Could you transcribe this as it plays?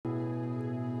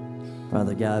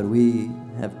Father God, we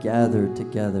have gathered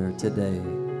together today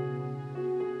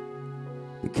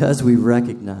because we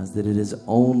recognize that it is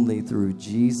only through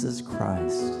Jesus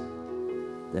Christ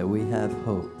that we have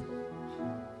hope.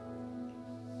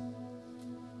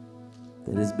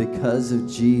 That is because of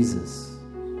Jesus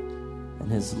and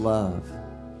his love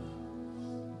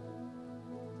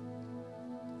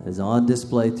that is on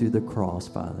display through the cross,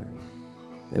 Father,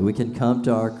 that we can come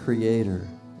to our Creator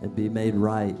and be made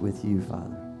right with you,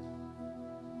 Father.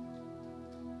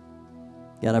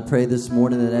 God, I pray this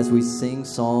morning that as we sing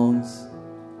songs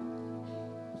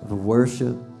of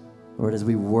worship, Lord, as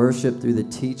we worship through the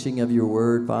teaching of your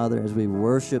word, Father, as we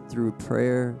worship through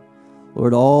prayer,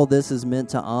 Lord, all this is meant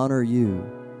to honor you,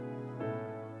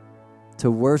 to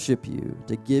worship you,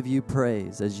 to give you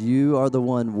praise, as you are the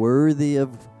one worthy of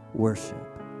worship.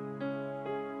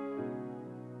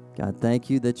 God, thank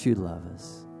you that you love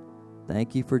us.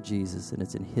 Thank you for Jesus, and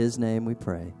it's in his name we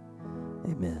pray.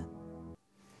 Amen.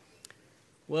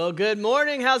 Well, good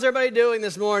morning. How's everybody doing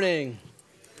this morning?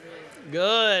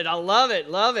 Good. I love it.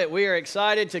 Love it. We are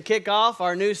excited to kick off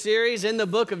our new series in the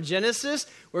book of Genesis.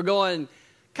 We're going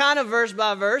kind of verse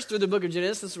by verse through the book of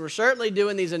Genesis. We're certainly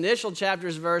doing these initial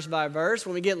chapters verse by verse.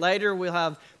 When we get later, we'll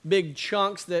have big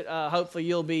chunks that hopefully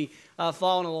you'll be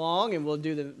following along, and we'll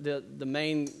do the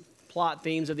main plot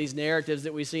themes of these narratives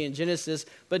that we see in Genesis.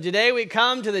 But today we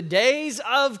come to the days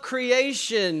of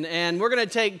creation, and we're going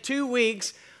to take 2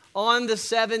 weeks on the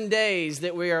 7 days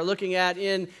that we are looking at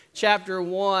in chapter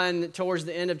 1, towards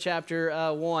the end of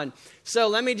chapter 1. So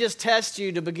let me just test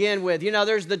you to begin with. You know,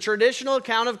 there's the traditional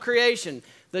account of creation.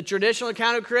 The traditional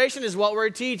account of creation is what we're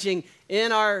teaching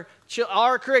in our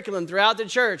curriculum throughout the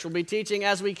church. We'll be teaching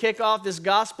as we kick off this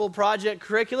gospel project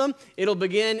curriculum. It'll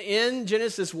begin in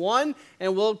Genesis 1,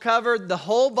 and we'll cover the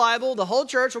whole Bible. The whole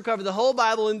church will cover the whole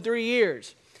Bible in 3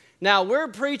 years. Now, we're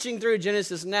preaching through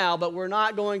Genesis now, but we're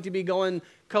not going to be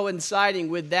coinciding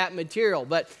with that material.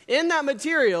 But in that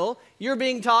material, you're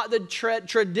being taught the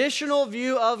traditional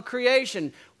view of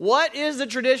creation. What is the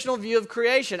traditional view of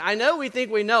creation? I know we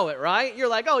think we know it, right? You're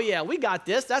like, oh yeah, we got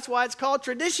this. That's why it's called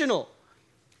traditional.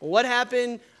 What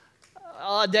happened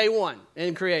day one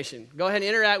in creation? Go ahead and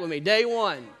interact with me. Day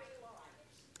one.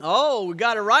 Oh, we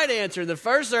got a right answer. The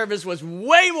first service was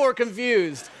way more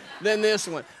confused than this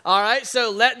one. All right,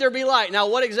 so let there be light. Now,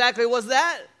 what exactly was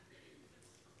that?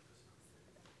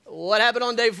 What happened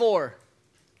on day 4?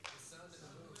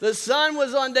 The sun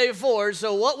was on day 4,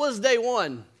 so what was day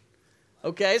 1?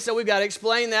 Okay, so we've got to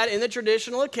explain that in the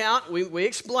traditional account. We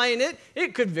explain it.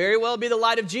 It could very well be the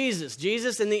light of Jesus.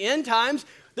 Jesus, in the end times,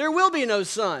 there will be no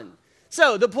sun.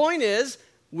 So the point is,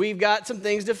 we've got some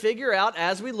things to figure out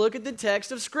as we look at the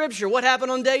text of Scripture. What happened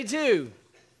on day 2?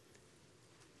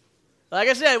 Like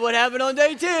I said, what happened on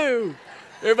day 2?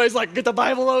 Everybody's like, get the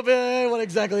Bible open. What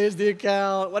exactly is the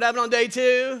account? What happened on day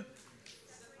 2?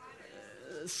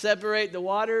 Separate the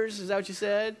waters. Is that what you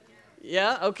said?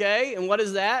 Yeah, okay. And what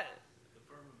is that?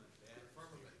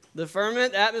 The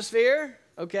firmament, atmosphere.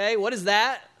 Okay, what is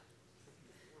that?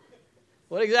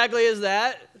 What exactly is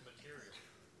that?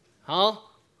 Huh?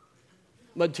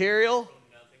 Material?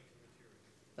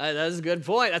 That's a good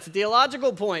point. That's a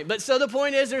theological point. But so the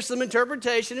point is there's some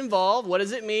interpretation involved. What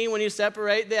does it mean when you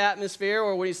separate the atmosphere,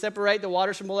 or when you separate the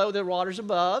waters from below the waters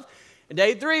above? And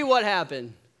day 3, what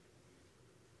happened?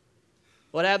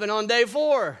 What happened on day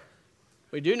 4?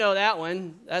 We do know that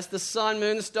one. That's the sun,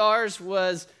 moon, the stars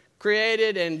was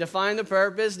created and defined the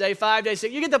purpose. Day 5, day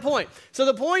 6. You get the point. So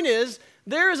the point is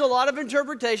there is a lot of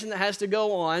interpretation that has to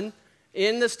go on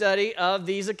in the study of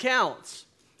these accounts.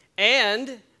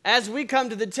 And as we come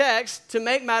to the text, to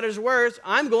make matters worse,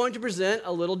 I'm going to present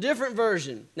a little different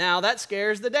version. Now, that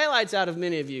scares the daylights out of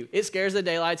many of you. It scares the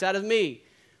daylights out of me.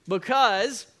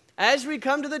 Because as we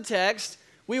come to the text,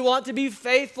 we want to be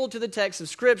faithful to the text of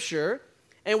Scripture,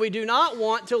 and we do not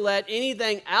want to let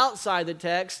anything outside the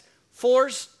text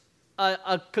force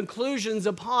conclusions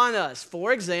upon us.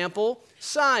 For example,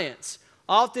 science.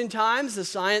 Oftentimes, the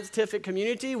scientific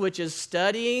community, which is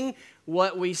studying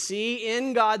what we see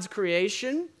in God's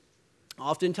creation,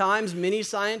 oftentimes many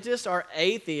scientists are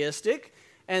atheistic,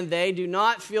 and they do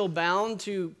not feel bound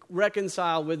to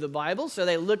reconcile with the Bible, so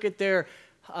they look at their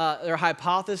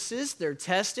hypothesis, their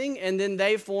testing, and then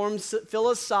they form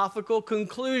philosophical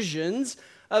conclusions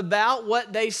about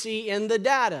what they see in the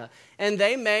data. And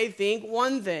they may think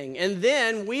one thing. And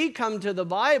then we come to the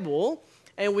Bible,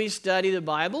 and we study the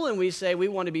Bible, and we say we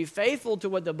want to be faithful to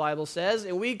what the Bible says,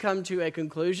 and we come to a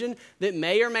conclusion that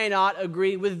may or may not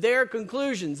agree with their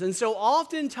conclusions. And so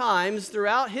oftentimes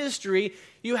throughout history,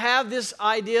 you have this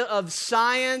idea of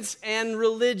science and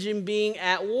religion being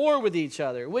at war with each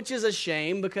other, which is a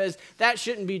shame because that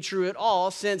shouldn't be true at all,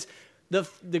 since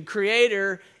the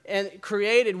Creator and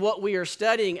created what we are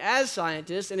studying as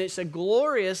scientists, and it's a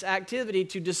glorious activity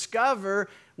to discover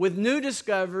with new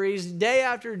discoveries day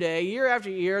after day, year after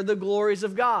year, the glories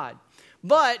of God.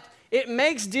 But it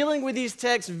makes dealing with these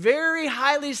texts very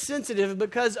highly sensitive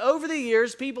because over the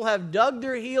years, people have dug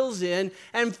their heels in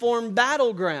and formed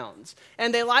battlegrounds.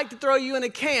 And they like to throw you in a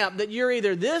camp that you're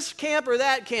either this camp or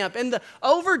that camp. And the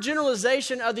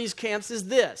overgeneralization of these camps is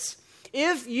this.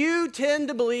 If you tend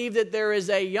to believe that there is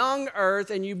a young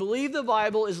earth and you believe the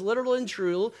Bible is literal and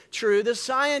true, the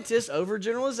scientists,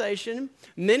 overgeneralization,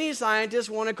 many scientists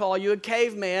want to call you a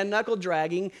caveman,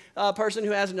 knuckle-dragging person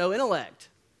who has no intellect,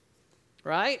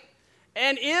 right?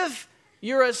 And if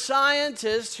you're a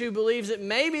scientist who believes that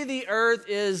maybe the earth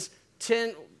is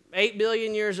 8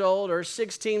 billion years old or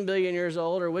 16 billion years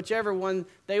old or whichever one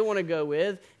they want to go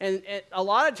with. And a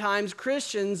lot of times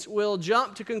Christians will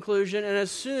jump to conclusion and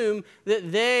assume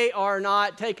that they are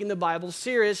not taking the Bible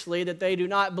seriously, that they do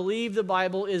not believe the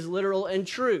Bible is literal and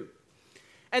true.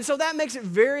 And so that makes it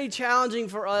very challenging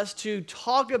for us to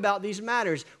talk about these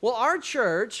matters. Well, our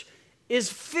church is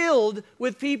filled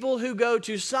with people who go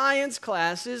to science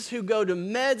classes, who go to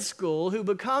med school, who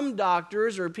become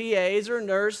doctors or PAs or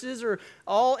nurses or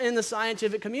all in the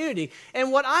scientific community.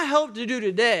 And what I hope to do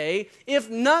today, if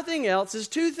nothing else, is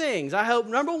two things. I hope,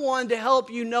 number one, to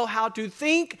help you know how to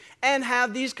think and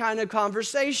have these kind of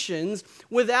conversations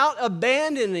without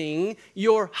abandoning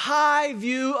your high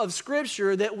view of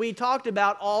Scripture that we talked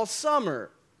about all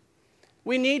summer.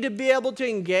 We need to be able to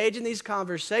engage in these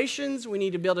conversations. We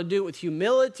need to be able to do it with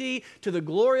humility to the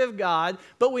glory of God.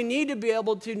 But we need to be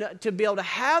able to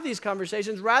have these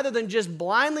conversations rather than just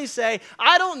blindly say,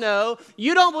 I don't know,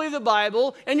 you don't believe the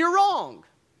Bible, and you're wrong.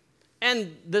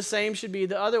 And the same should be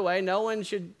the other way. No one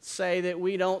should say that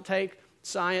we don't take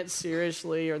science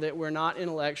seriously or that we're not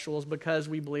intellectuals because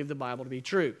we believe the Bible to be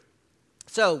true.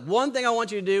 So one thing I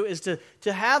want you to do is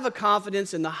to have a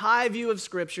confidence in the high view of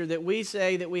Scripture that we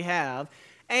say that we have,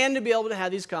 and to be able to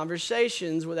have these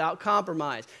conversations without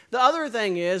compromise. The other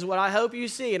thing is, what I hope you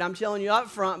see, and I'm telling you up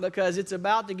front because it's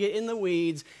about to get in the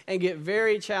weeds and get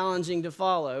very challenging to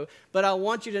follow, but I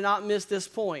want you to not miss this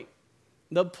point.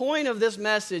 The point of this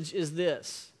message is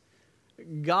this: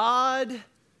 God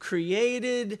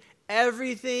created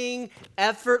everything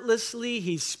effortlessly.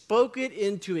 He spoke it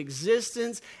into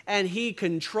existence, and He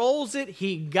controls it.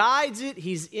 He guides it.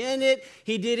 He's in it.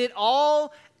 He did it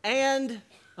all, and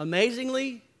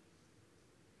amazingly,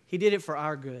 He did it for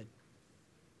our good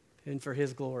and for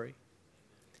His glory.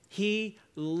 He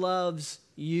loves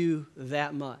you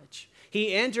that much.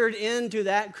 He entered into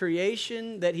that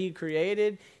creation that He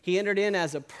created. He entered in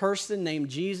as a person named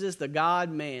Jesus, the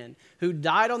God-man, who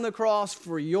died on the cross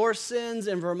for your sins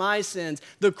and for my sins.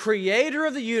 The Creator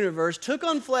of the universe took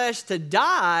on flesh to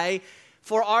die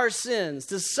for our sins,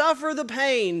 to suffer the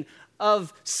pain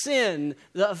of sin,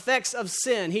 the effects of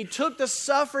sin. He took the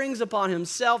sufferings upon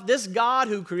Himself. This God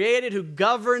who created, who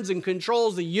governs and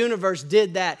controls the universe,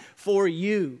 did that for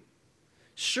you.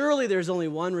 Surely there's only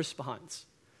one response,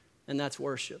 and that's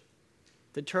worship.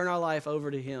 To turn our life over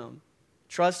to Him,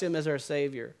 trust Him as our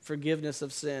Savior, forgiveness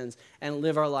of sins, and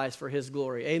live our lives for His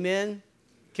glory. Amen?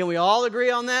 Can we all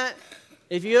agree on that?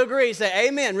 If you agree, say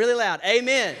amen really loud.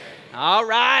 Amen. All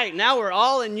right, now we're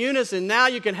all in unison. Now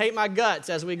you can hate my guts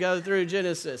as we go through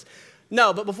Genesis.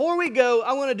 No, but before we go,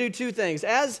 I want to do two things.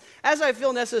 As I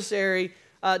feel necessary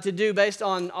to do based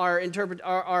on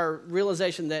our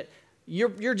realization that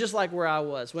you're just like where I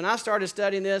was. When I started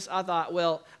studying this, I thought,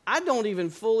 well, I don't even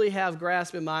fully have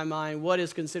grasp in my mind what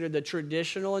is considered the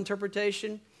traditional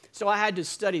interpretation. So I had to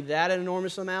study that an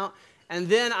enormous amount. And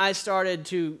then I started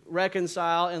to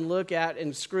reconcile and look at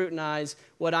and scrutinize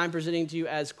what I'm presenting to you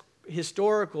as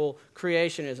historical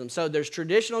creationism. So there's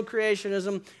traditional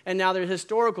creationism, and now there's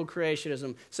historical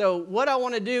creationism. So what I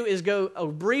want to do is go a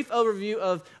brief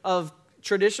overview of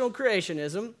traditional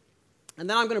creationism, and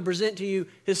then I'm going to present to you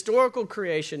historical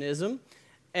creationism,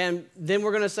 and then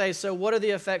we're going to say, so what are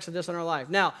the effects of this on our life?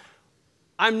 Now,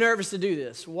 I'm nervous to do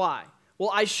this. Why?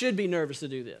 Well, I should be nervous to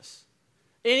do this.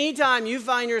 Anytime you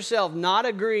find yourself not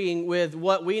agreeing with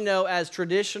what we know as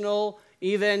traditional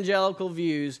evangelical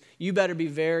views, you better be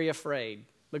very afraid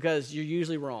because you're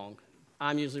usually wrong.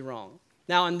 I'm usually wrong.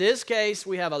 Now, in this case,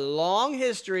 we have a long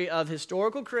history of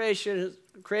historical creationism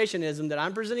creationism that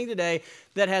I'm presenting today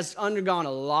that has undergone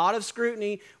a lot of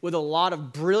scrutiny with a lot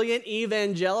of brilliant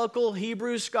evangelical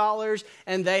Hebrew scholars,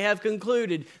 and they have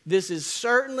concluded this is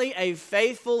certainly a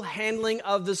faithful handling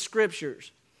of the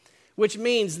Scriptures, which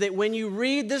means that when you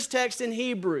read this text in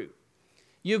Hebrew,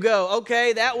 you go,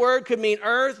 okay, that word could mean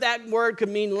earth, that word could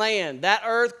mean land, that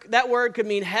word could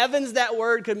mean heavens, that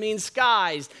word could mean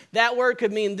skies, that word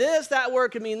could mean this, that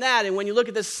word could mean that. And when you look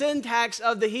at the syntax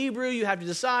of the Hebrew, you have to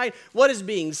decide what is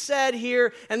being said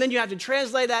here, and then you have to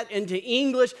translate that into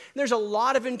English. There's a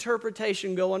lot of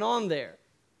interpretation going on there.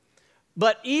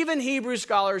 But even Hebrew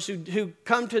scholars who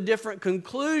come to different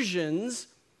conclusions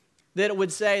that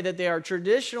would say that they are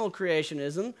traditional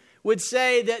creationism would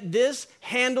say that this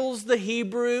handles the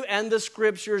Hebrew and the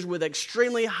Scriptures with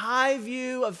extremely high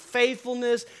view of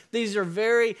faithfulness. These are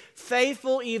very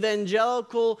faithful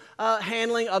evangelical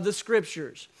handling of the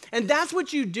Scriptures. And that's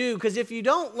what you do, because if you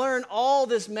don't learn all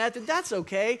this method, that's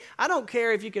okay. I don't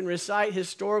care if you can recite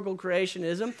historical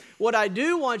creationism. What I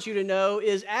do want you to know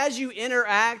is as you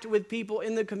interact with people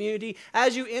in the community,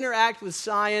 as you interact with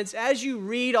science, as you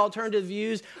read alternative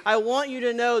views, I want you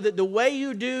to know that the way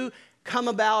you do come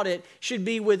about it should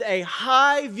be with a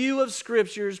high view of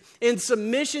Scriptures in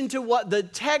submission to what the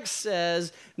text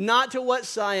says, not to what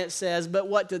science says, but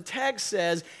what the text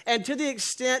says. And to the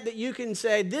extent that you can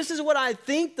say, this is what I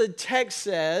think the text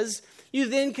says, you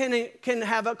then can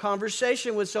have a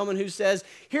conversation with someone who says,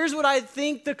 here's what I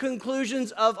think the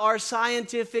conclusions of our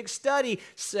scientific study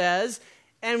says,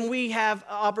 and we have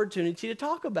an opportunity to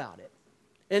talk about it.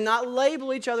 And not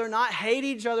label each other, not hate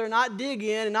each other, not dig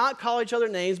in, and not call each other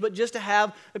names, but just to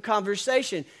have a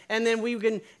conversation. And then we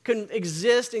can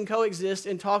exist and coexist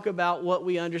and talk about what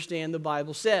we understand the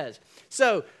Bible says.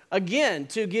 So, again,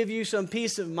 to give you some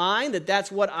peace of mind that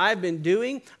that's what I've been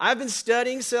doing, I've been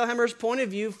studying Sailhamer's point of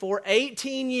view for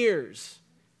 18 years.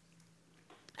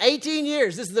 18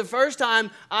 years. This is the first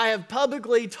time I have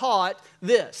publicly taught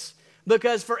this.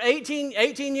 Because for 18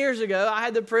 years ago, I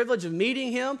had the privilege of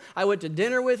meeting him. I went to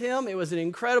dinner with him. It was an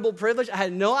incredible privilege. I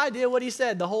had no idea what he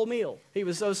said the whole meal. He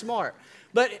was so smart.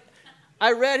 But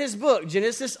I read his book,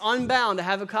 Genesis Unbound. I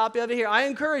have a copy of it here. I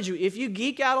encourage you, if you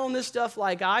geek out on this stuff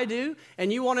like I do,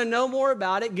 and you want to know more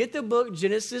about it, get the book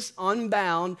Genesis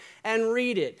Unbound and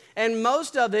read it. And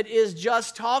most of it is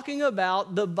just talking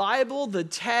about the Bible, the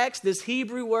text, this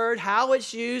Hebrew word, how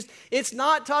it's used. It's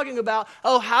not talking about,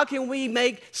 how can we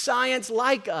make science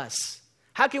like us?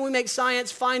 How can we make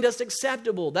science find us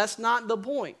acceptable? That's not the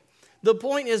point. The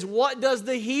point is, what does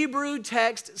the Hebrew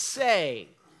text say?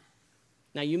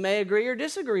 Now, you may agree or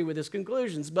disagree with his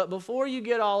conclusions, but before you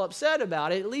get all upset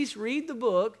about it, at least read the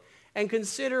book and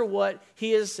consider what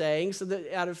he is saying so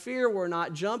that out of fear we're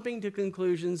not jumping to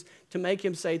conclusions to make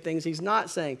him say things he's not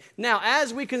saying. Now,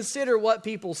 as we consider what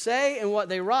people say and what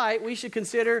they write, we should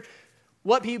consider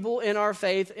what people in our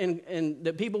faith and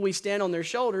the people we stand on their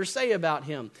shoulders say about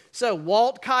him. So,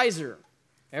 Walt Kaiser,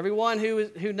 everyone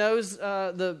who knows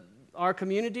our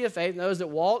community of faith knows that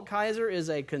Walt Kaiser is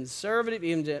a conservative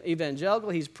evangelical.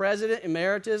 He's president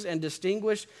emeritus and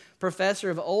distinguished professor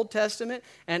of Old Testament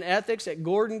and ethics at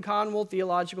Gordon Conwell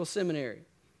Theological Seminary.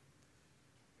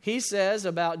 He says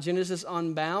about Genesis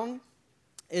Unbound,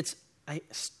 it's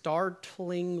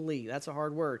startlingly, that's a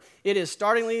hard word. It is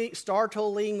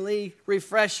startlingly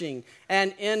refreshing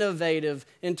and innovative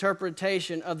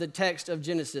interpretation of the text of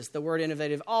Genesis. The word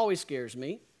innovative always scares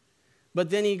me. But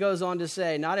then he goes on to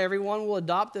say, not everyone will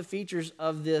adopt the features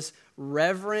of this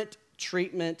reverent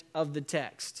treatment of the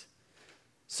text.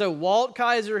 So Walt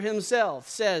Kaiser himself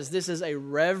says this is a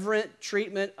reverent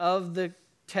treatment of the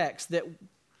text that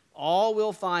all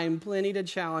will find plenty to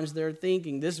challenge their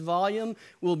thinking. This volume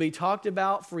will be talked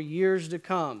about for years to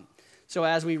come. So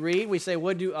as we read, we say,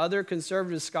 what do other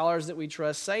conservative scholars that we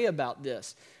trust say about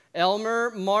this?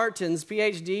 Elmer Martins,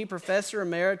 Ph.D., Professor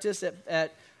Emeritus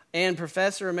and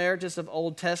Professor Emeritus of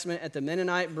Old Testament at the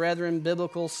Mennonite Brethren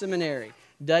Biblical Seminary.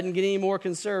 Doesn't get any more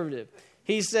conservative.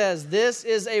 He says, this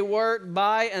is a work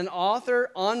by an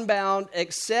author unbound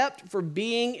except for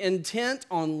being intent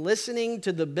on listening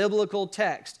to the biblical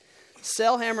text.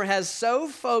 Sailhamer has so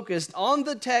focused on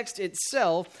the text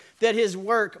itself that his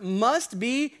work must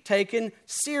be taken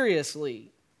seriously.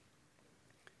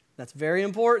 That's very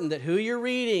important, that who you're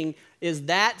reading is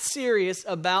that serious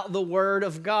about the Word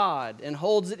of God and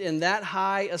holds it in that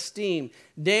high esteem.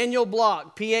 Daniel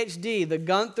Block, Ph.D., the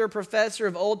Gunther Professor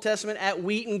of Old Testament at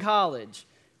Wheaton College.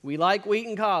 We like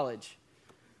Wheaton College.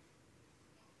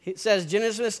 It says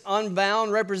Genesis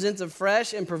Unbound represents a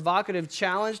fresh and provocative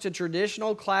challenge to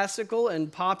traditional, classical,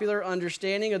 and popular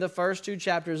understanding of the first two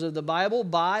chapters of the Bible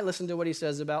by, listen to what he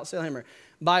says about Sailhammer,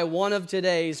 by one of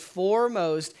today's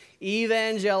foremost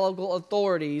evangelical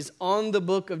authorities on the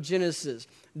book of Genesis.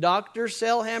 Dr.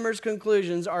 Sailhammer's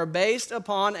conclusions are based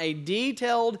upon a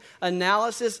detailed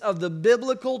analysis of the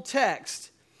biblical text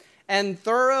and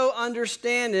thorough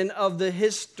understanding of the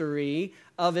history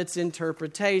of its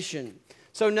interpretation.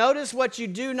 So notice what you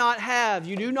do not have.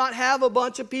 You do not have a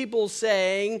bunch of people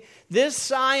saying, this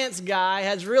science guy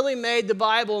has really made the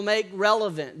Bible make it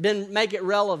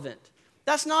relevant.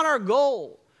 That's not our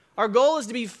goal. Our goal is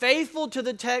to be faithful to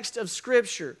the text of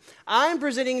Scripture. I'm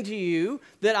presenting to you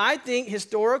that I think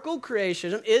historical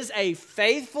creationism is a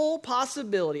faithful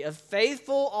possibility, a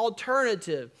faithful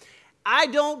alternative. I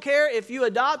don't care if you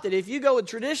adopt it. If you go with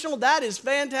traditional, that is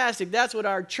fantastic. That's what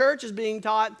our church is being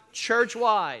taught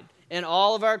church-wide in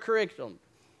all of our curriculum.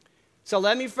 So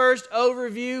let me first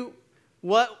overview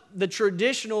what the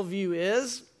traditional view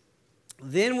is.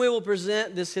 Then we will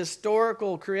present this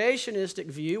historical creationistic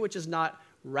view, which is not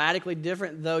radically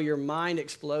different, though your mind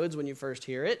explodes when you first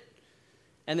hear it.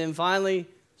 And then finally,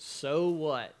 so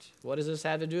what? What does this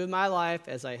have to do with my life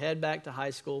as I head back to high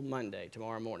school Monday,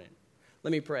 tomorrow morning?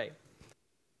 Let me pray.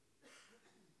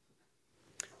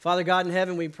 Father God in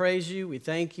heaven, we praise you. We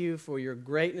thank you for your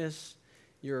greatness,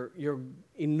 your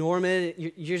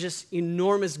just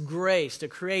enormous grace to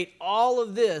create all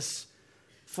of this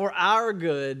for our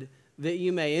good, that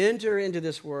you may enter into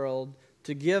this world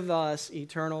to give us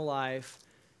eternal life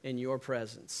in your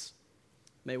presence.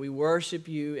 May we worship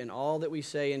you in all that we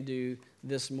say and do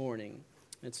this morning.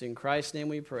 It's in Christ's name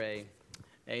we pray.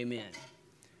 Amen.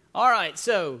 All right,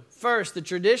 so first, the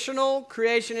traditional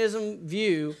creationism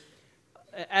view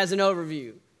as an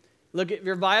overview. Look at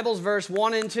your Bibles, verse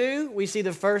 1 and 2. We see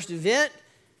the first event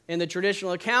in the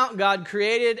traditional account. God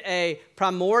created a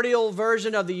primordial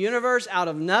version of the universe out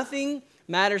of nothing,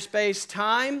 matter, space,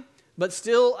 time, but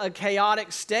still a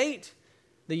chaotic state.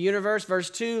 The universe, verse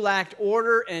 2, lacked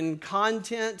order and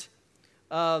content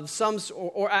of some,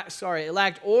 it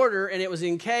lacked order and it was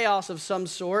in chaos of some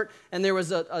sort. And there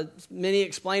was many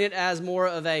explain it as more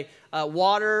of a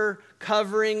water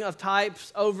covering of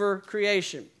types over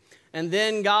creation. And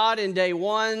then God in day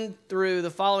 1 through the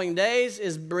following days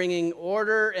is bringing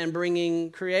order and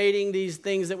creating these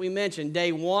things that we mentioned.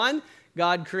 Day 1,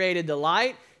 God created the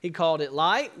light. He called it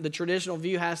light. The traditional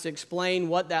view has to explain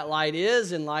what that light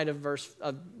is in light of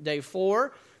day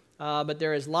 4. But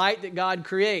there is light that God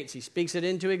creates. He speaks it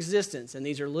into existence. And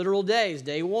these are literal days.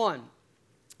 Day 1.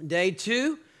 Day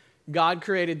 2, God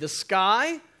created the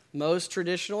sky. Most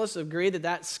traditionalists agree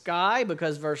that sky,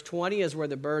 because verse 20 is where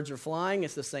the birds are flying.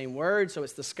 It's the same word. So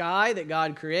it's the sky that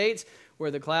God creates,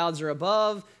 where the clouds are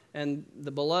above and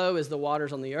the below is the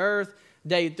waters on the earth.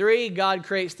 Day 3, God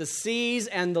creates the seas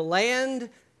and the land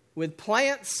with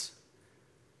plants.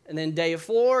 And then day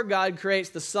 4, God creates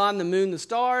the sun, the moon, the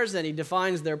stars, and he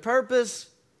defines their purpose.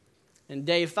 And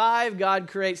day 5, God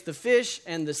creates the fish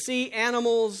and the sea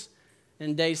animals.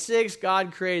 And day 6,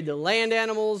 God created the land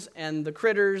animals and the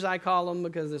critters, I call them,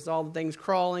 because it's all the things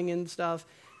crawling and stuff.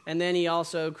 And then he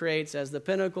also creates, as the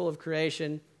pinnacle of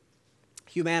creation,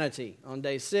 humanity on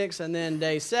day 6. And then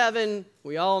day 7,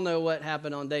 we all know what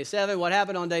happened on day 7. What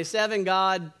happened on day 7?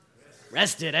 God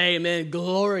rested. Amen.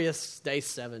 Glorious day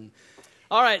 7.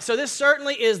 All right, so this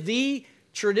certainly is the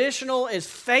traditional, it's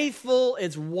faithful,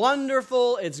 it's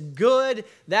wonderful, it's good.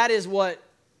 That is what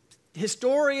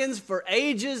historians for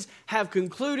ages have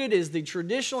concluded is the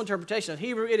traditional interpretation of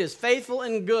Hebrew. It is faithful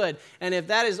and good. And if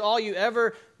that is all you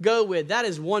ever go with, that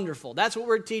is wonderful. That's what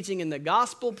we're teaching in the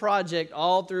Gospel Project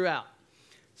all throughout.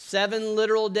 7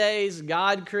 literal days,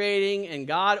 God creating and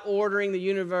God ordering the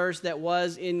universe that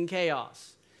was in chaos.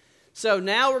 So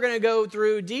now we're going to go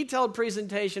through a detailed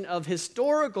presentation of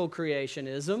historical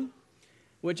creationism,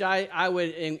 which I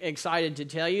would excited to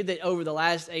tell you that over the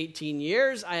last 18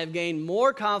 years, I have gained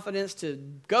more confidence to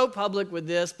go public with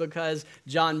this because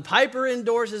John Piper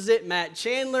endorses it. Matt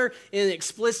Chandler in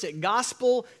Explicit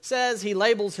Gospel says he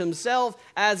labels himself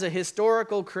as a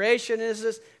historical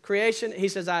creationist. He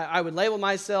says, I would label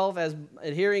myself as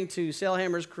adhering to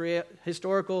Sailhammer's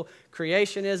historical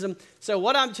creationism. So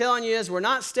what I'm telling you is we're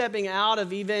not stepping out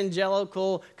of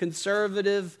evangelical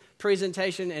conservative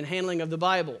presentation and handling of the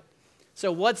Bible.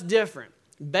 So what's different?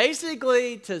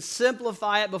 Basically, to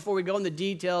simplify it before we go into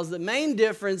details, the main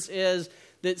difference is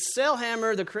that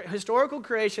Sailhammer, the historical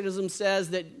creationism,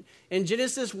 says that in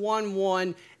Genesis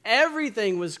 1:1,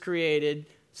 everything was created,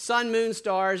 sun, moon,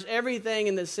 stars, everything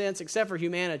in the sense except for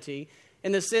humanity.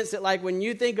 in the sense that, like, when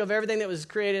you think of everything that was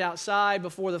created outside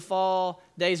before the fall,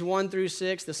 days 1 through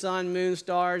 6, the sun, moon,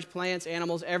 stars, plants,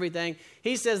 animals, everything,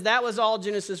 he says that was all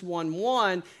Genesis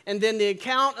 1:1. And then the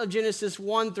account of Genesis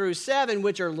 1 through 7,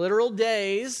 which are literal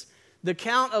days, the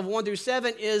count of 1 through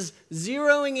 7 is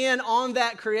zeroing in on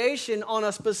that creation on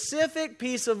a specific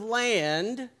piece of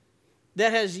land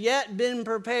that has yet been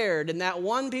prepared. And that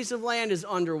one piece of land is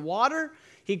underwater.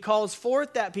 He calls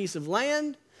forth that piece of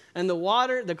land. And the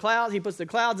water, the clouds, he puts the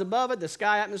clouds above it. The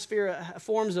sky atmosphere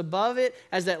forms above it.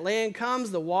 As that land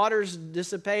comes, the waters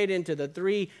dissipate into the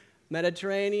 3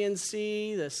 Mediterranean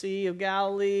Sea, the Sea of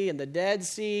Galilee, and the Dead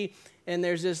Sea. And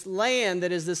there's this land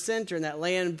that is the center, and that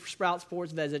land sprouts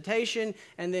forth vegetation.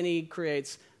 And then he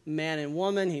creates man and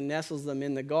woman. He nestles them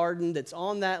in the garden that's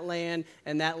on that land.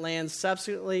 And that land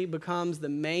subsequently becomes the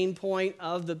main point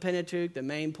of the Pentateuch. The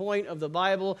main point of the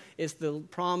Bible is the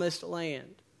promised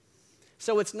land.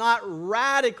 So it's not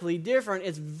radically different.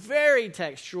 It's very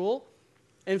textual.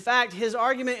 In fact, his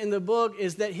argument in the book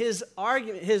is that his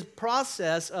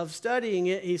process of studying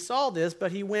it, he saw this,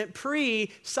 but he went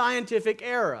pre-scientific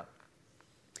era.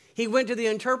 He went to the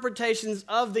interpretations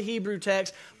of the Hebrew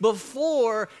text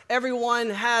before everyone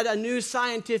had a new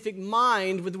scientific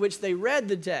mind with which they read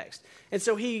the text. And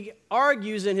so he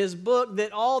argues in his book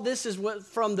that all this is what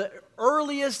from the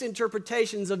earliest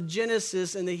interpretations of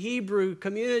Genesis and the Hebrew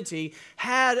community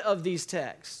had of these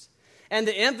texts. And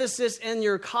the emphasis in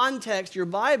your context, your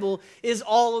Bible, is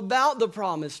all about the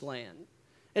promised land.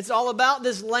 It's all about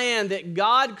this land that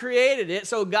God created it,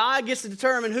 so God gets to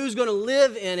determine who's going to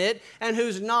live in it and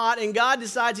who's not, and God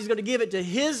decides he's going to give it to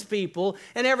his people,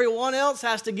 and everyone else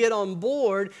has to get on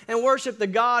board and worship the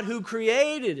God who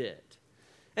created it.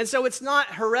 And so it's not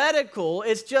heretical,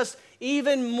 it's just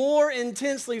even more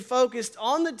intensely focused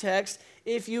on the text.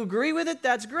 If you agree with it,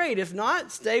 that's great. If not,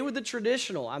 stay with the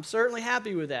traditional. I'm certainly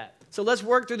happy with that. So let's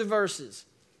work through the verses.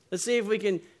 Let's see if we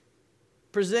can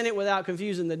present it without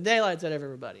confusing the daylights out of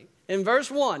everybody. In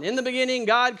verse 1, in the beginning,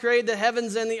 God created the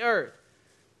heavens and the earth.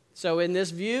 So in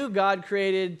this view, God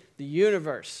created the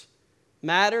universe.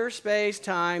 Matter, space,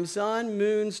 time, sun,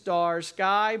 moon, stars,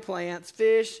 sky, plants,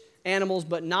 fish, animals,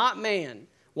 but not man.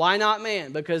 Why not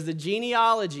man? Because the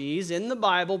genealogies in the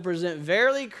Bible present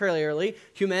very clearly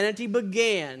humanity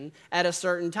began at a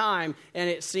certain time. And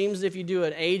it seems if you do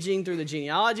an aging through the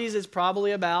genealogies, it's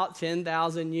probably about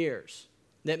 10,000 years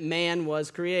that man was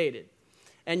created.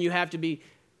 And you have to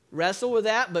wrestle with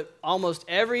that, but almost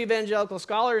every evangelical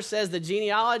scholar says the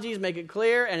genealogies make it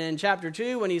clear. And in chapter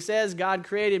 2, when he says God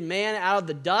created man out of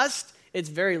the dust, it's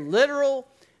very literal.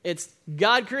 It's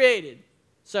God created.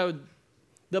 So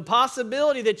the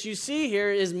possibility that you see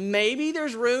here is maybe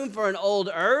there's room for an old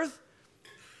earth,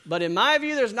 but in my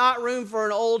view, there's not room for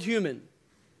an old human.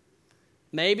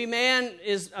 Maybe man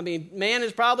is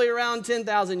probably around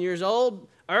 10,000 years old.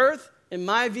 Earth, in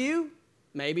my view,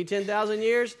 maybe 10,000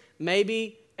 years,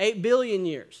 maybe 8 billion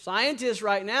years. Scientists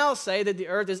right now say that the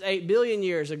earth is 8 billion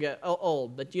years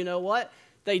old. But you know what?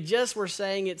 They just were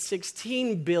saying it's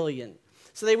 16 billion.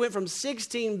 So they went from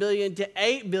 16 billion to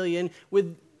 8 billion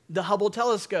with the Hubble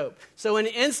telescope. So in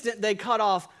an instant, they cut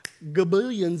off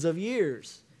gabillions of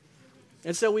years.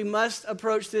 And so we must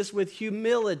approach this with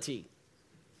humility.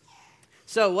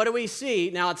 So what do we see?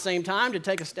 Now at the same time, to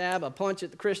take a punch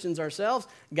at the Christians ourselves,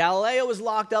 Galileo was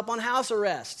locked up on house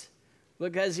arrest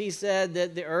because he said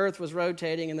that the earth was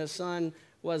rotating and the sun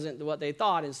wasn't what they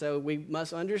thought. And so we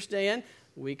must understand,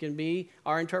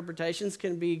 our interpretations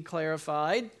can be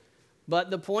clarified. But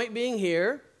the point being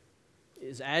here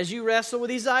is as you wrestle with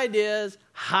these ideas,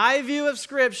 high view of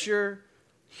Scripture,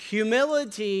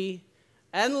 humility,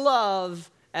 and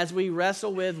love as we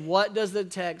wrestle with what does the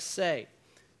text say.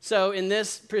 So in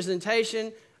this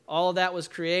presentation, all of that was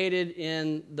created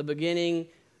in the beginning,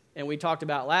 and we talked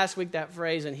about last week that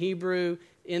phrase in Hebrew.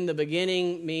 In the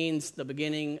beginning means the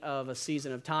beginning of a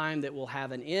season of time that will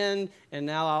have an end. And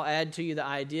now I'll add to you the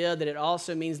idea that it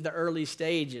also means the early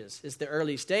stages. It's the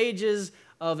early stages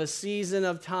of a season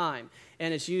of time.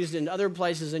 And it's used in other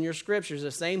places in your scriptures.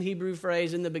 The same Hebrew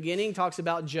phrase in the beginning talks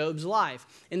about Job's life.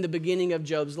 In the beginning of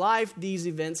Job's life, these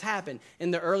events happen.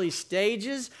 In the early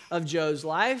stages of Job's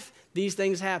life, these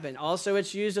things happen. Also,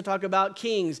 it's used to talk about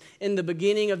kings. In the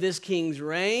beginning of this king's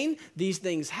reign, these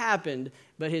things happened,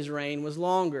 but his reign was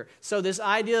longer. So this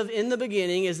idea of in the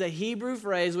beginning is a Hebrew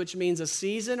phrase which means a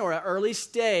season or an early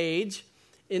stage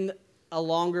in a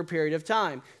longer period of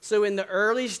time. So in the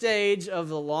early stage of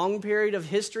the long period of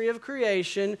history of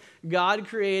creation, God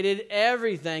created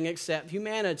everything except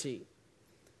humanity.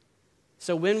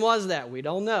 So when was that? We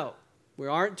don't know. We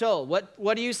aren't told.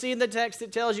 What do you see in the text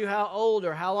that tells you how old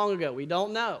or how long ago? We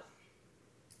don't know.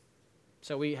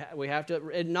 So we have to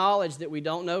acknowledge that we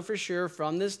don't know for sure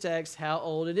from this text how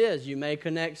old it is. You may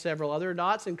connect several other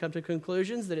dots and come to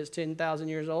conclusions that it's 10,000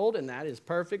 years old, and that is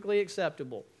perfectly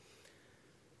acceptable.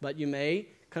 But you may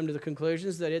come to the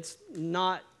conclusions that it's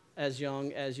not as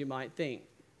young as you might think.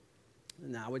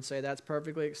 And I would say that's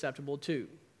perfectly acceptable too.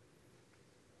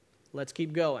 Let's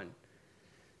keep going.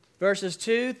 Verses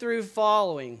 2 through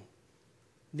following.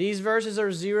 These verses are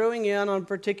zeroing in on a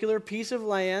particular piece of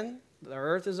land. The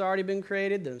earth has already been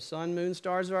created. The sun, moon,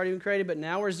 stars have already been created. But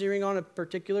now we're zeroing on a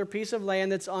particular piece of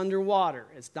land that's underwater.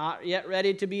 It's not yet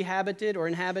ready to be habited or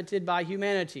inhabited by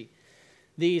humanity.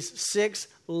 These 6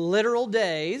 literal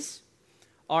days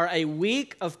are a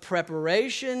week of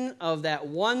preparation of that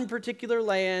one particular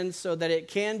land so that it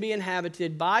can be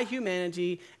inhabited by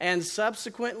humanity and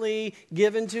subsequently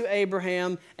given to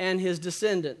Abraham and his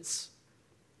descendants.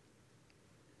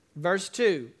 Verse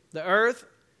 2, the earth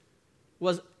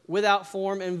was without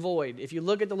form and void. If you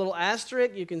look at the little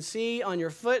asterisk, you can see on your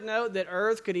footnote that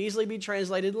earth could easily be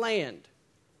translated land.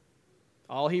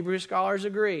 All Hebrew scholars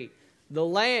agree. The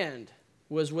land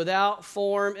was without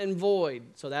form and void.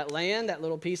 So that land, that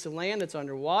little piece of land that's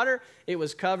underwater, it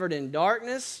was covered in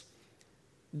darkness.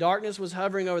 Darkness was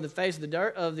hovering over the face of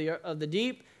the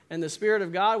deep, and the Spirit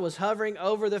of God was hovering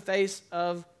over the face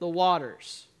of the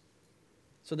waters.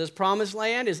 So this promised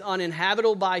land is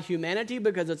uninhabitable by humanity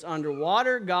because it's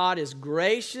underwater. God is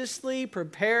graciously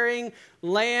preparing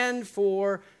land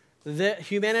for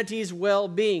humanity's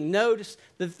well-being. Notice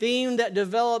the theme that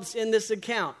develops in this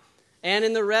account and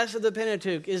in the rest of the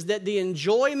Pentateuch is that the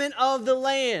enjoyment of the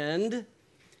land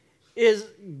is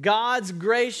God's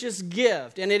gracious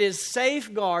gift, and it is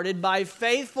safeguarded by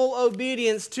faithful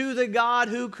obedience to the God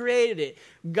who created it.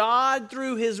 God,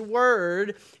 through His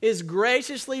Word, is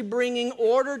graciously bringing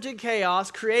order to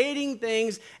chaos, creating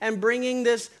things, and bringing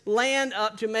this land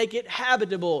up to make it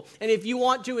habitable. And if you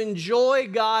want to enjoy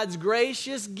God's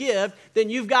gracious gift, then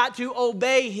you've got to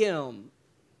obey Him.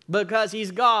 Because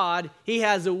He's God, He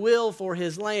has a will for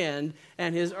His land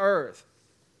and His earth.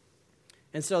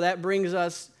 And so that brings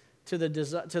us to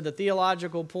the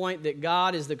theological point that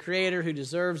God is the creator who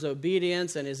deserves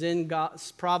obedience and is in God,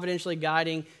 providentially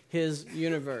guiding His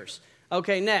universe.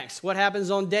 Okay, next, what happens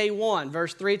on day 1,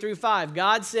 verse 3 through 5?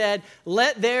 God said,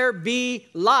 "Let there be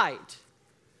light."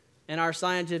 And our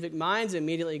scientific minds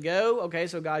immediately go, okay,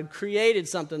 so God created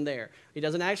something there. He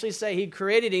doesn't actually say He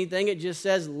created anything. It just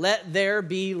says, "Let there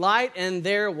be light," and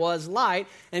there was light.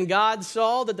 And God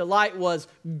saw that the light was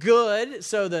good.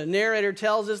 So the narrator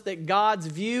tells us that God's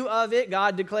view of it,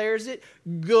 God declares it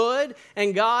good.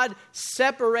 And God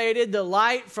separated the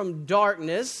light from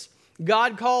darkness.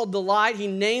 God called the light, He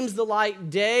names the light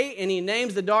day, and He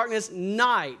names the darkness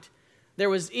night. There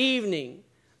was evening.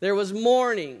 There was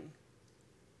morning.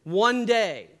 One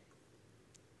day.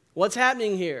 What's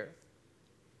happening here?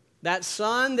 That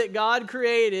sun that God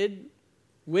created,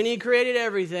 when He created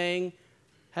everything,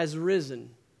 has risen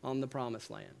on the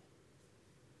promised land.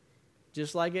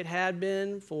 Just like it had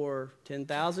been for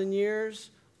 10,000 years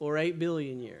or 8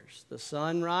 billion years. The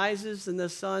sun rises and the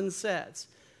sun sets.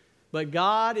 But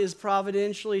God is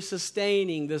providentially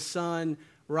sustaining the sun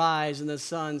rise and the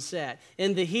sun set.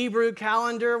 In the Hebrew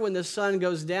calendar, when the sun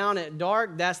goes down at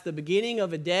dark, that's the beginning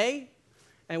of a day.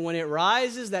 And when it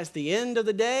rises, that's the end of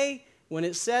the day. When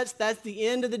it sets, that's the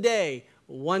end of the day.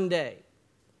 One day.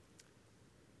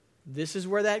 This is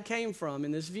where that came from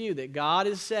in this view, that God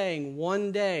is saying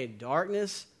one day,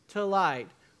 darkness to light,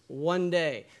 one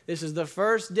day. This is the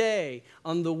first day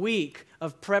on the week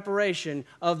of preparation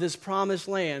of this promised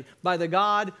land by the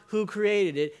God who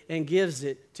created it and gives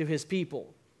it to His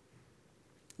people.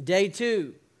 Day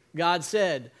 2, God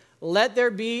said, "Let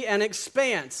there be an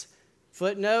expanse."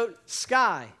 Footnote,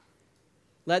 sky.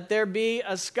 "Let there be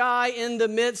a sky in the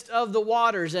midst of the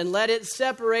waters, and let it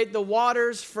separate the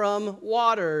waters from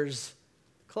waters."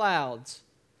 Clouds.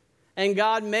 And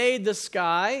God made the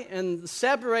sky and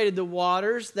separated the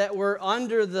waters that were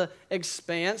under the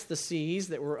expanse, the seas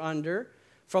that were under,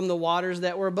 from the waters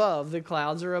that were above. The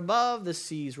clouds are above, the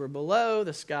seas were below,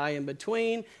 the sky in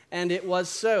between, and it was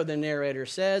so, the narrator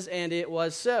says, and it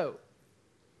was so.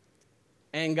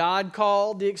 And God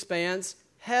called the expanse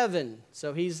heaven.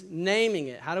 So He's naming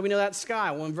it. How do we know that's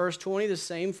sky? Well, in verse 20, the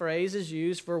same phrase is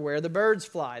used for where the birds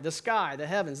fly. The sky, the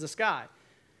heavens, the sky.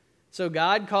 So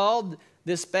God called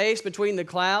this space between the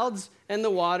clouds and the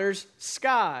waters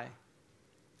sky.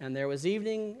 And there was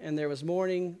evening and there was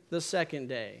morning the second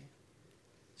day.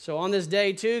 So on this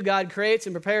day 2, God creates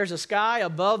and prepares a sky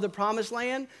above the promised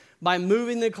land. by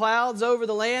moving the clouds over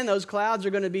the land. Those clouds are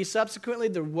going to be subsequently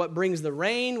what brings the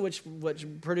rain, which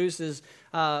produces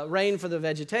rain for the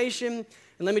vegetation.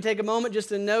 And let me take a moment just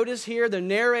to notice here the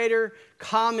narrator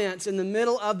comments in the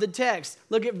middle of the text.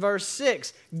 Look at verse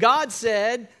 6. God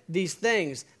said these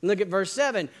things. And look at verse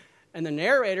 7. And the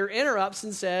narrator interrupts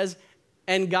and says,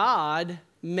 and God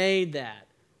made that.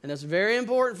 And that's very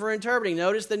important for interpreting.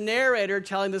 Notice the narrator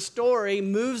telling the story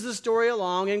moves the story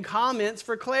along and comments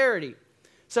for clarity.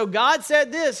 So God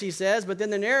said this, he says, but then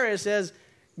the narrator says,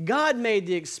 God made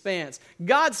the expanse.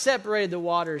 God separated the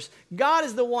waters. God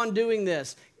is the one doing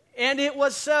this. And it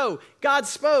was so. God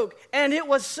spoke, and it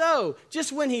was so.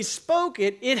 Just when he spoke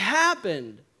it, it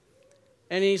happened.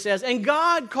 And he says, and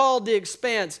God called the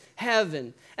expanse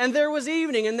heaven. And there was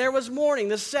evening, and there was morning,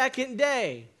 the second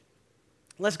day.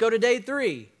 Let's go to day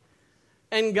 3.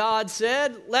 And God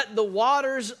said, let the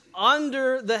waters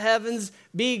under the heavens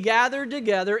be gathered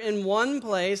together in one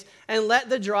place, and let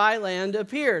the dry land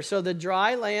appear. So the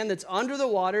dry land that's under the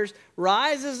waters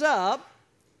rises up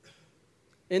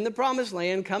in the promised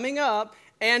land, coming up,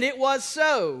 and it was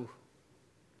so.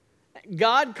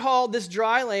 God called this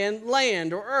dry land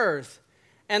land or earth,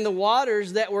 and the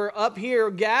waters that were up here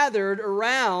gathered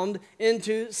around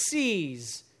into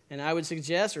seas. And I would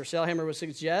suggest, or Selhammer would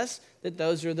suggest, that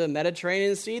those are the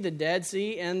Mediterranean Sea, the Dead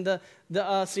Sea, and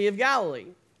the Sea of Galilee.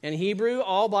 In Hebrew,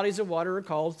 all bodies of water are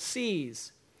called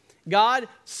seas. God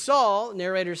saw,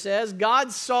 narrator says,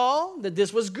 God saw that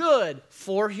this was good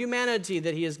for humanity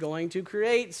that he is going to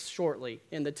create shortly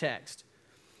in the text.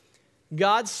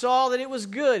 God saw that it was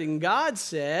good, and God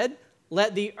said,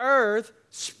 let the earth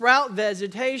sprout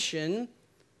vegetation,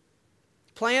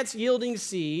 plants yielding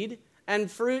seed, and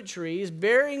fruit trees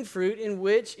bearing fruit in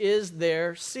which is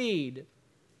their seed,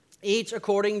 each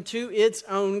according to its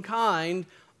own kind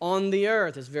on the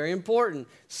earth. It's very important.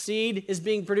 Seed is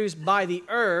being produced by the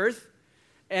earth,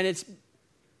 and it's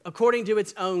according to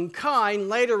its own kind.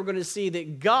 Later we're going to see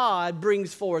that God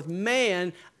brings forth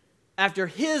man after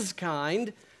his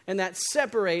kind, and that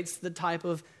separates the type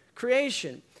of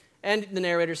creation. And the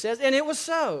narrator says, and it was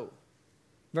so.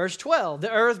 Verse 12,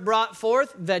 the earth brought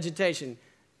forth vegetation.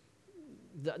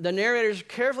 The narrator is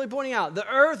carefully pointing out, the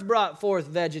earth brought forth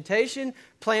vegetation,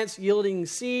 plants yielding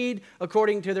seed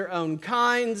according to their own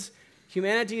kinds.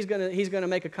 He's going to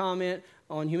make a comment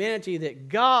on humanity that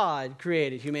God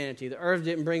created humanity. The earth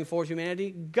didn't bring forth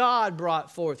humanity. God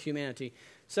brought forth humanity.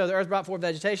 So the earth brought forth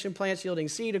vegetation, plants yielding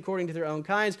seed according to their own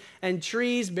kinds, and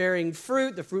trees bearing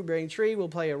fruit. The fruit-bearing tree will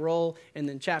play a role in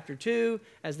then chapter 2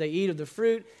 as they eat of the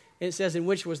fruit. It says, in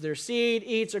which was their seed,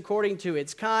 eats according to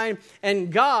its kind.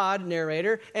 And God,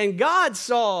 narrator, and God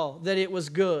saw that it was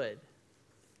good.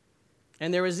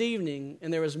 And there was evening,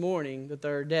 and there was morning, the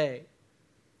third day.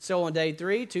 So on day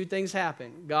 3, 2 things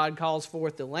happen. God calls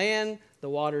forth the land, the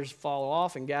waters fall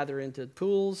off and gather into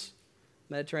pools,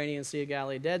 Mediterranean Sea of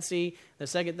Galilee, Dead Sea. The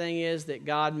second thing is that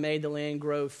God made the land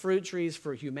grow fruit trees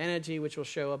for humanity, which will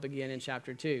show up again in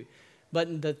chapter 2.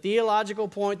 But the theological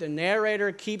point the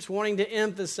narrator keeps wanting to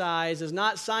emphasize is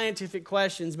not scientific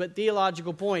questions, but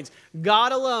theological points.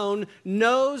 God alone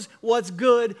knows what's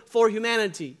good for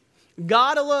humanity.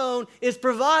 God alone is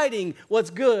providing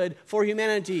what's good for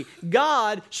humanity.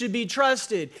 God should be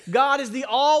trusted. God is the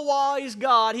all-wise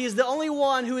God. He is the only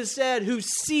one who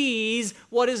sees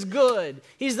what is good.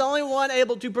 He's the only one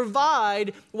able to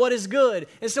provide what is good.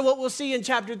 And so what we'll see in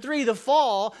chapter 3, the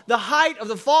height of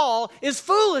the fall is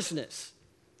foolishness.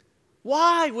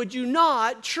 Why would you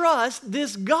not trust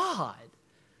this God?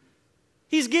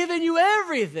 He's given you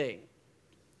everything.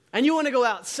 And you want to go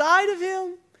outside of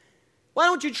him? Why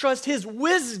don't you trust his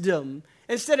wisdom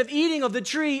instead of eating of the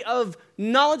tree of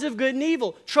knowledge of good and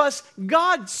evil? Trust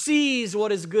God sees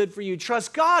what is good for you.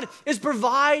 Trust God is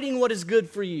providing what is good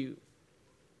for you.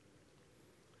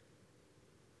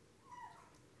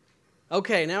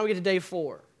 Okay, now we get to day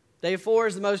 4. Day 4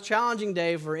 is the most challenging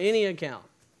day for any account.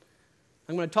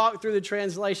 I'm going to talk through the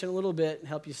translation a little bit and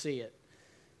help you see it.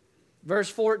 Verse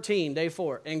 14, day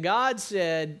 4. And God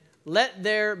said, let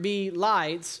there be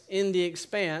lights in the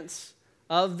expanse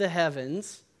of the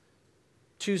heavens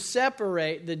to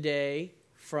separate the day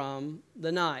from the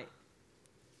night.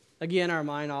 Again, our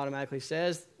mind automatically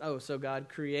says, oh, so God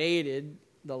created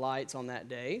the lights on that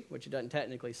day, which it doesn't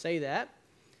technically say that.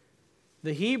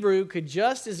 The Hebrew could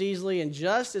just as easily and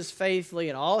just as faithfully,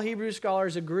 and all Hebrew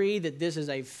scholars agree that this is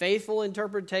a faithful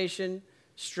interpretation,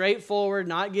 straightforward,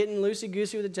 not getting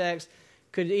loosey-goosey with the text,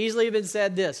 could easily have been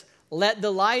said this: let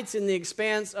the lights in the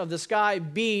expanse of the sky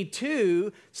be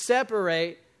to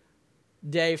separate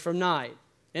day from night.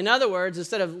 In other words,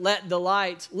 instead of let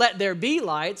there be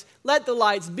lights, let the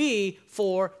lights be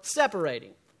for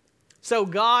separating. So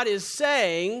God is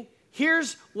saying,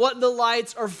 here's what the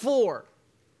lights are for.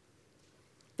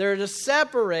 They're to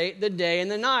separate the day and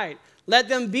the night. Let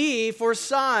them be for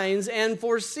signs and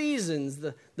for seasons,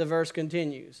 the verse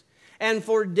continues. And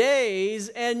for days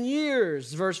and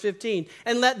years, verse 15.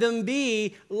 And let them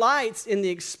be lights in the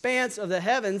expanse of the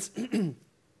heavens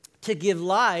to give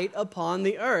light upon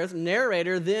the earth.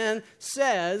 Narrator then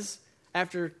says,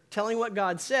 after telling what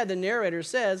God said, the narrator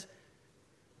says,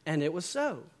 and it was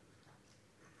so.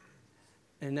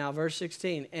 And now verse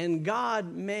 16. And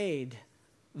God made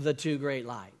the two great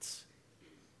lights.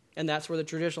 And that's where the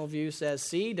traditional view says,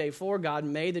 see, day 4, God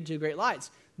made the two great lights.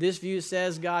 This view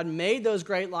says God made those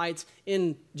great lights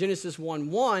in Genesis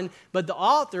 1:1, but the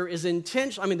author is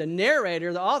the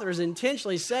narrator, the author is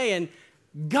intentionally saying,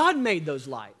 God made those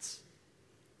lights.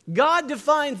 God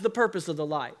defines the purpose of the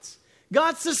lights.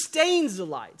 God sustains the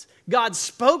lights. God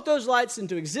spoke those lights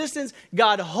into existence.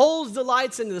 God holds the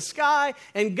lights in the sky,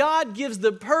 and God gives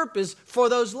the purpose for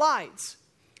those lights.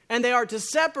 And they are to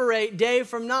separate day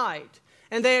from night,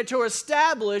 and they are to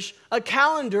establish a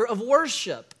calendar of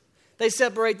worship. They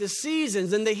separate the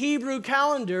seasons, and the Hebrew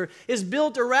calendar is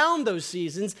built around those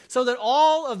seasons so that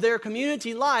all of their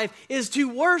community life is to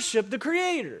worship the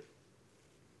Creator.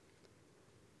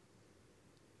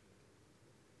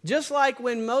 Just like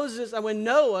when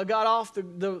Noah got off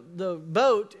the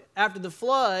boat after the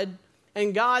flood,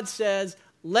 and God says,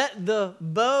 let the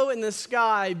bow in the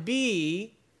sky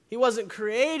be. He wasn't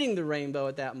creating the rainbow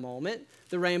at that moment.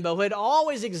 The rainbow had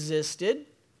always existed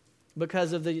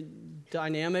because of the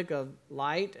dynamic of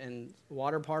light and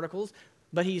water particles.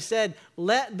 But he said,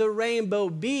 let the rainbow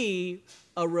be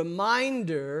a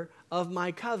reminder of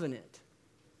my covenant.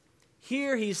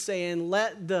 Here he's saying,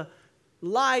 let the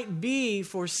light be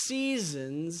for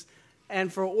seasons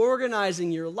and for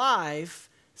organizing your life.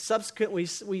 Subsequently,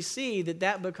 we see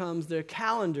that becomes the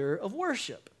calendar of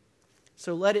worship.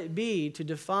 So let it be to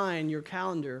define your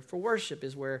calendar for worship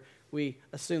is where we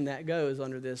assume that goes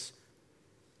under this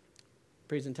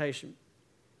presentation.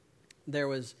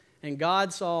 And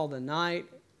God saw that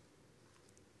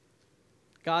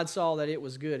it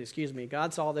was good.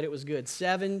 God saw that it was good.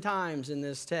 7 times in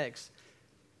this text,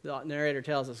 the narrator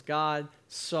tells us, God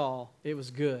saw it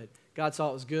was good. God saw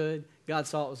it was good. God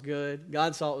saw it was good.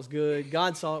 God saw it was good.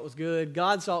 God saw it was good.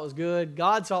 God saw it was good.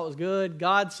 God saw it was good.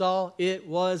 God saw it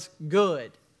was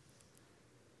good.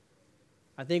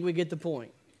 I think we get the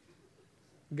point.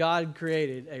 God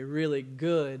created a really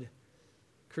good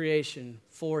creation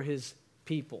for his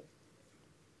people.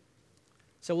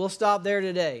 So we'll stop there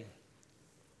today.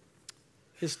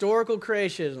 Historical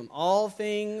creationism. All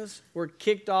things were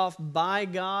kicked off by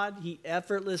God. He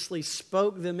effortlessly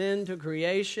spoke them into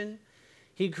creation.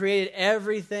 He created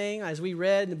everything. As we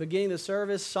read in the beginning of the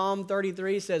service, Psalm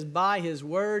 33 says, by his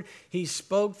word, he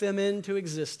spoke them into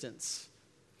existence.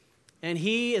 And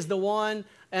he is the one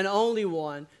and only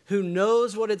one who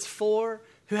knows what it's for,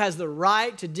 who has the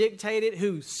right to dictate it,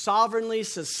 who sovereignly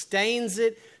sustains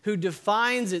it, who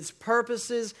defines its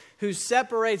purposes, who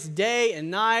separates day and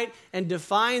night and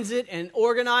defines it and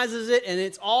organizes it, and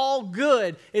it's all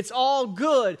good. It's all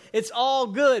good. It's all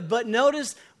good. But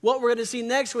notice what we're going to see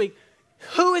next week.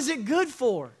 Who is it good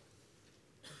for?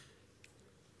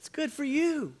 It's good for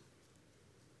you.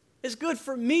 It's good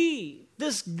for me.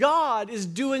 This God is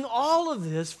doing all of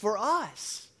this for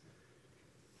us.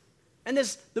 And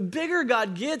the bigger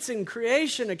God gets in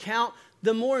creation account,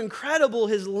 the more incredible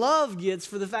his love gets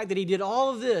for the fact that he did all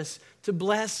of this to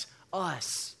bless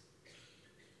us.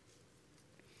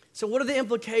 So what are the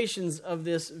implications of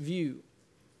this view?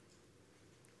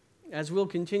 As we'll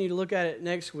continue to look at it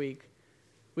next week,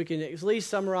 we can at least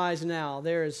summarize now.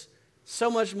 There is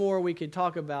so much more we could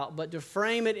talk about, but to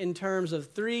frame it in terms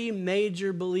of 3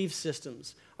 major belief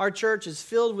systems. Our church is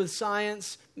filled with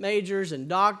science majors and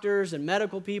doctors and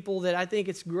medical people that I think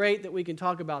it's great that we can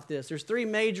talk about this. There's 3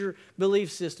 major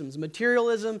belief systems: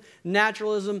 materialism,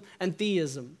 naturalism, and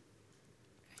theism.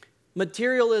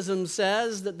 Materialism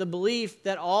says that the belief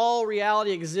that all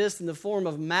reality exists in the form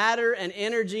of matter and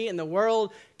energy in the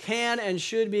world can and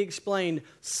should be explained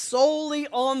solely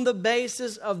on the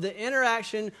basis of the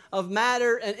interaction of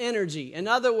matter and energy. In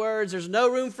other words, there's no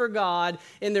room for God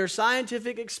in their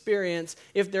scientific experience.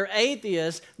 If they're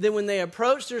atheists, then when they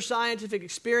approach their scientific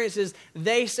experiences,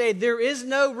 they say there is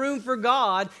no room for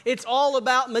God. It's all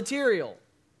about material.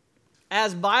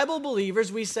 As Bible believers,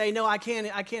 we say, no, I can't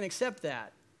accept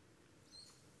that.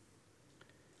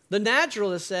 The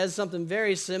naturalist says something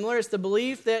very similar. It's the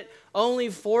belief that only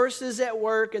forces at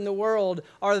work in the world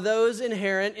are those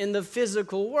inherent in the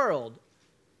physical world.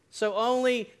 So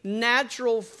only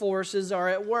natural forces are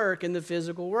at work in the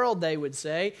physical world, they would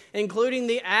say, including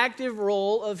the active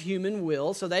role of human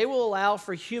will. So they will allow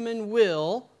for human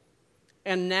will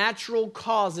and natural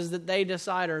causes that they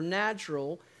decide are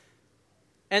natural.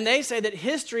 And they say that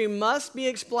history must be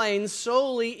explained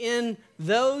solely in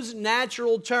those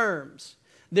natural terms.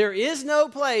 There is no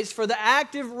place for the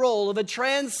active role of a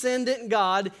transcendent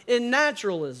God in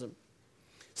naturalism.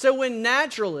 So when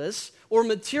naturalists or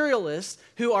materialists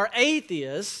who are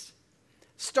atheists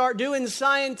start doing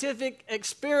scientific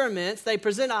experiments, they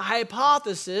present a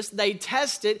hypothesis, they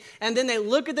test it, and then they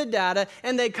look at the data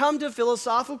and they come to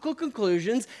philosophical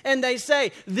conclusions and they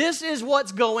say, this is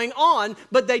what's going on,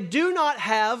 but they do not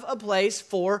have a place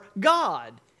for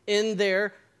God in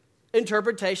their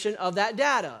interpretation of that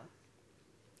data.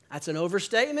 That's an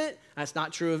overstatement. That's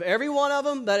not true of every one of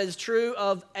them, but it's true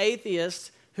of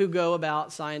atheists who go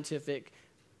about scientific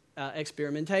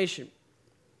experimentation.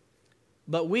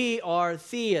 But we are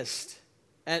theists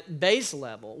at base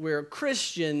level. We're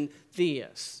Christian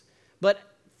theists. But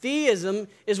theism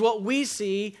is what we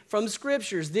see from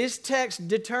scriptures. This text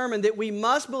determined that we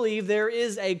must believe there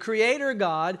is a creator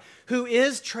God who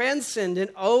is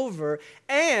transcendent over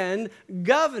and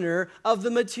governor of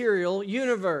the material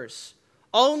universe.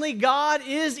 Only God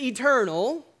is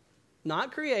eternal.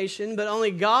 Not creation, but only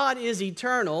God is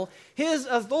eternal. His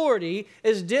authority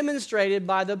is demonstrated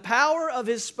by the power of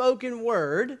His spoken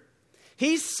word.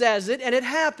 He says it and it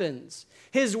happens.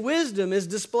 His wisdom is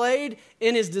displayed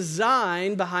in His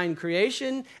design behind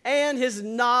creation and His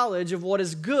knowledge of what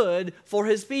is good for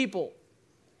His people.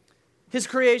 His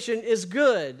creation is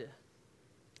good.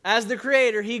 As the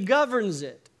Creator, He governs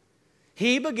it.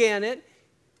 He began it.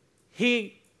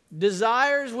 He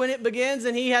desires when it begins,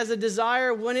 and He has a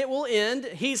desire when it will end.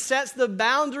 He sets the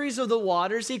boundaries of the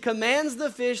waters. He commands the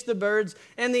fish, the birds,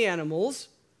 and the animals.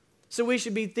 So we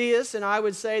should be theists, and I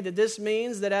would say that this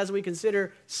means that as we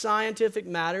consider scientific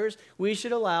matters, we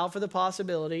should allow for the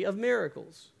possibility of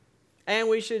miracles. And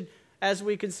we should, as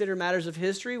we consider matters of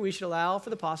history, we should allow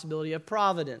for the possibility of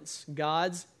providence,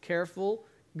 God's careful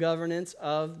governance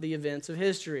of the events of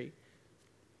history.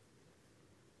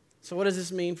 So what does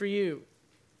this mean for you?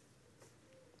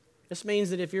 This means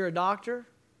that if you're a doctor,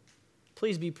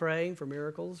 please be praying for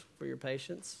miracles for your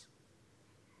patients.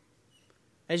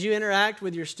 As you interact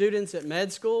with your students at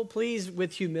med school, please,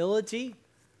 with humility,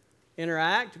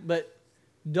 interact, but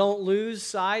don't lose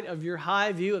sight of your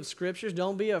high view of Scriptures.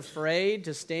 Don't be afraid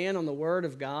to stand on the Word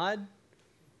of God.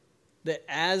 That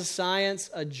as science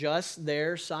adjusts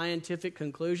their scientific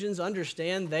conclusions,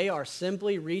 understand they are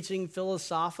simply reaching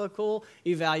philosophical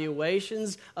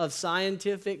evaluations of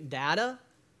scientific data.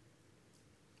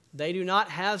 They do not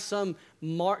have some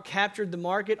captured the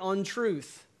market on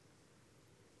truth.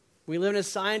 We live in a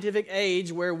scientific age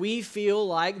where we feel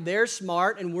like they're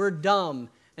smart and we're dumb,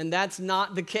 and that's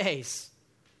not the case.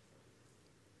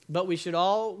 But we should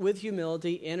all, with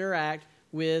humility, interact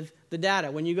with the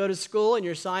data. When you go to school and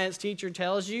your science teacher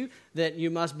tells you that you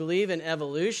must believe in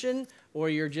evolution or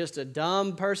you're just a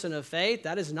dumb person of faith,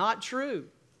 that is not true.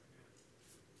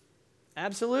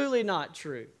 Absolutely not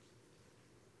true.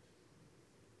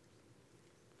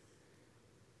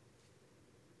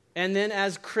 And then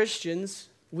as Christians,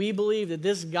 we believe that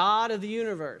this God of the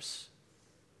universe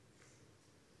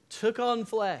took on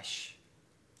flesh,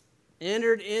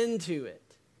 entered into it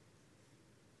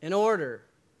in order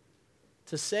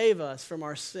to save us from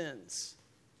our sins.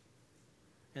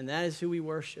 And that is who we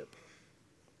worship.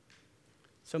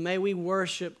 So may we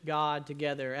worship God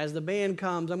together. As the band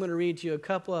comes, I'm going to read to you a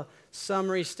couple of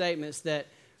summary statements that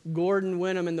Gordon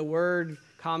Wenham in the Word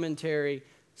commentary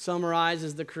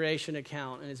summarizes the creation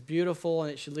account. And it's beautiful,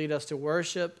 and it should lead us to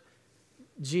worship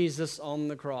Jesus on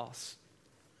the cross.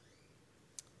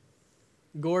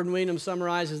 Gordon Wenham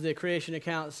summarizes the creation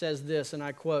account, says this, and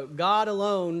I quote, God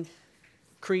alone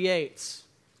creates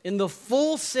in the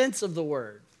full sense of the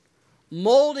word,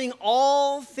 molding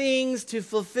all things to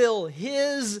fulfill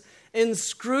His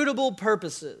inscrutable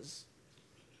purposes.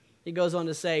 He goes on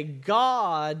to say,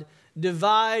 God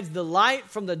divides the light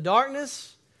from the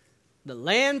darkness, the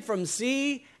land from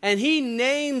sea, and He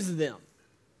names them.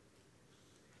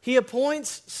 He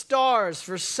appoints stars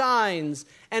for signs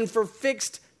and for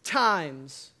fixed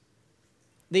times.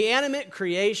 The animate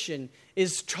creation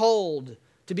is told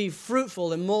to be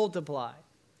fruitful and multiply.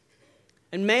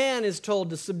 And man is told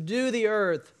to subdue the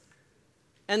earth.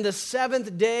 And the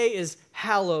seventh day is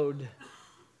hallowed.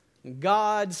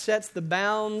 God sets the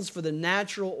bounds for the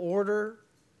natural order.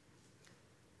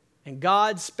 And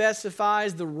God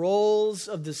specifies the roles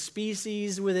of the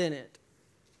species within it.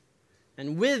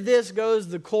 And with this goes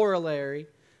the corollary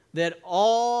that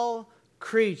all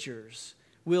creatures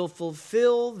will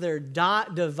fulfill their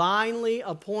divinely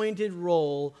appointed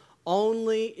role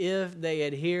only if they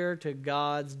adhere to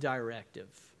God's directive.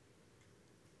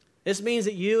 This means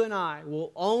that you and I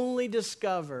will only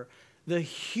discover the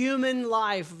human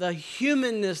life, the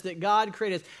humanness that God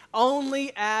created,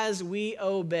 only as we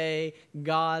obey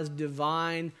God's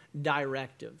divine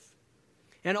directive.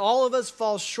 And all of us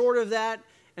fall short of that,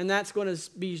 and that's going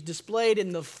to be displayed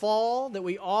in the fall, that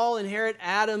we all inherit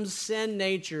Adam's sin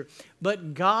nature.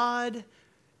 But God,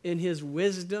 in His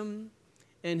wisdom,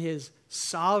 in His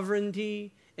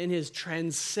sovereignty, in His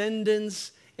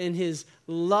transcendence, in His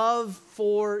love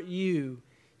for you,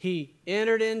 He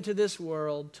entered into this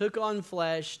world, took on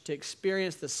flesh to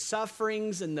experience the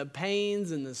sufferings and the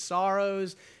pains and the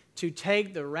sorrows, to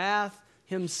take the wrath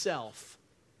Himself,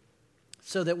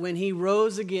 so that when He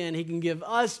rose again, He can give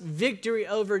us victory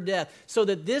over death, so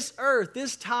that this earth,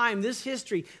 this time, this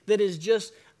history that is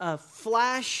just a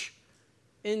flash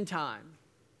in time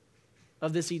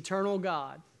of this eternal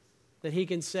God, that He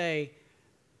can say,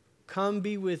 come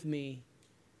be with me,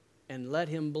 and let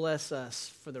Him bless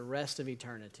us for the rest of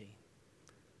eternity.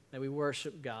 May we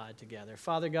worship God together.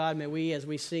 Father God, may we, as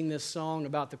we sing this song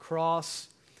about the cross,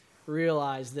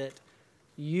 realize that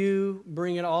You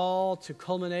bring it all to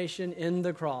culmination in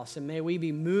the cross. And may we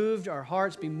be moved, our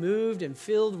hearts be moved and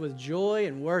filled with joy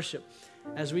and worship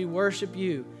as we worship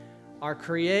You, our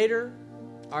Creator,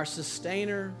 our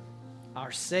Sustainer,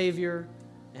 our Savior,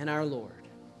 and our Lord.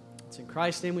 It's in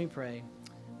Christ's name we pray.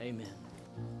 Amen.